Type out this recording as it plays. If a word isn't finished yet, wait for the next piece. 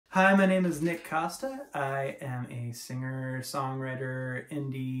Hi, my name is Nick Costa. I am a singer, songwriter,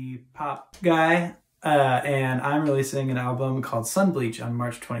 indie pop guy, and I'm releasing an album called Sunbleach on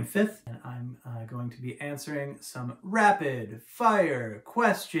March 25th, and I'm going to be answering some rapid fire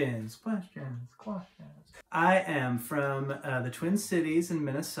questions. I am from the Twin Cities in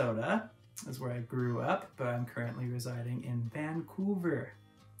Minnesota, is where I grew up, but I'm currently residing in Vancouver,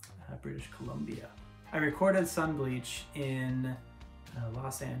 British Columbia. I recorded Sunbleach in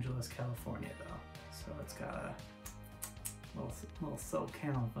Los Angeles, California, though, so it's got a little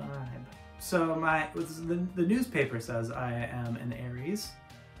SoCal vibe. So the newspaper says I am an Aries.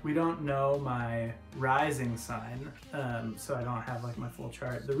 We don't know my rising sign, so I don't have like my full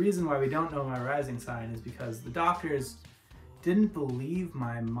chart. The reason why we don't know my rising sign is because the doctors didn't believe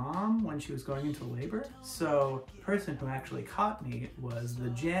my mom when she was going into labor. So the person who actually caught me was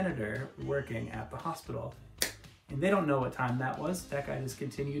the janitor working at the hospital. And they don't know what time that was. That guy just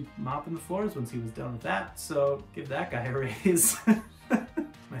continued mopping the floors once he was done with that. So give that guy a raise.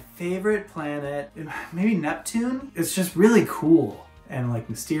 My favorite planet, maybe Neptune. It's just really cool and like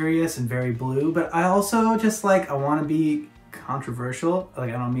mysterious and very blue. But I also just like, I want to be controversial.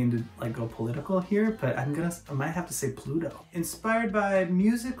 Like, I don't mean to like go political here, but I might have to say Pluto. Inspired by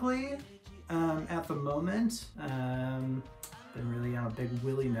musically, at the moment, been really on a big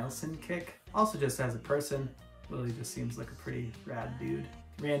Willie Nelson kick. Also just as a person, Willie just seems like a pretty rad dude.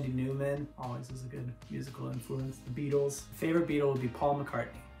 Randy Newman always is a good musical influence. The Beatles. Favorite Beatle would be Paul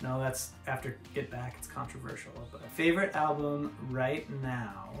McCartney. No, that's after Get Back, it's controversial. But favorite album right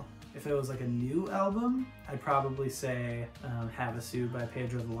now, if it was like a new album, I'd probably say Havasu by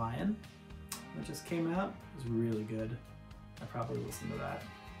Pedro the Lion. That just came out. It was really good. I probably listen to that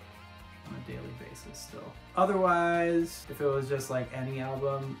on a daily basis still. Otherwise, if it was just like any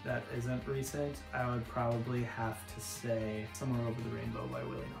album that isn't recent, I would probably have to say Somewhere Over the Rainbow by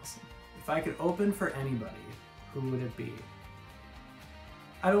Willie Nelson. If I could open for anybody, who would it be?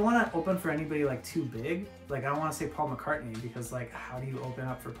 I don't want to open for anybody like too big. Like, I don't want to say Paul McCartney because like, how do you open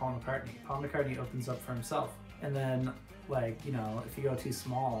up for Paul McCartney? Paul McCartney opens up for himself. And then like, you know, if you go too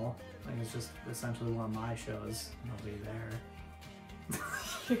small, like it's just essentially one of my shows, nobody there.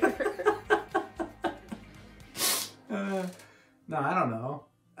 No, I don't know.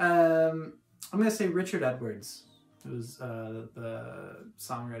 I'm gonna say Richard Edwards, who's the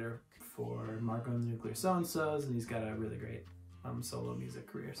songwriter for Marco and the Nuclear So-and-So's, and he's got a really great solo music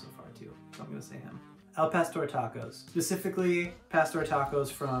career so far too. So I'm gonna say him. El Pastor Tacos, specifically Pastor Tacos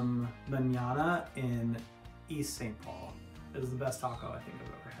from Manana in East St. Paul. It is the best taco I think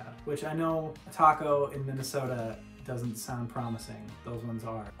I've ever had. Which I know a taco in Minnesota doesn't sound promising. Those ones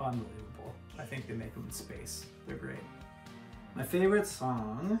are unbelievable. I think they make them in space. They're great. My favorite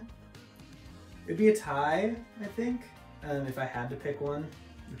song, it'd be a tie, I think, if I had to pick one,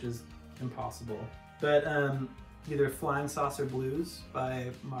 which is impossible. But either Flying Saucer Blues by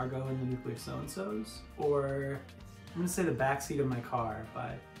Margot and the Nuclear So-and-So's, or I'm gonna say The Backseat of My Car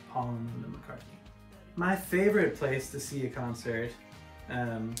by Paul and Linda McCartney. My favorite place to see a concert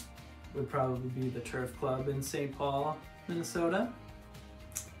would probably be the Turf Club in St. Paul, Minnesota.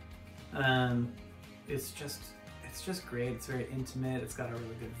 It's just great. It's very intimate. It's got a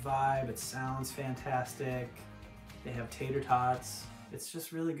really good vibe. It sounds fantastic. They have tater tots. It's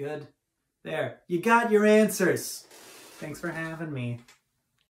just really good. There, you got your answers. Thanks for having me.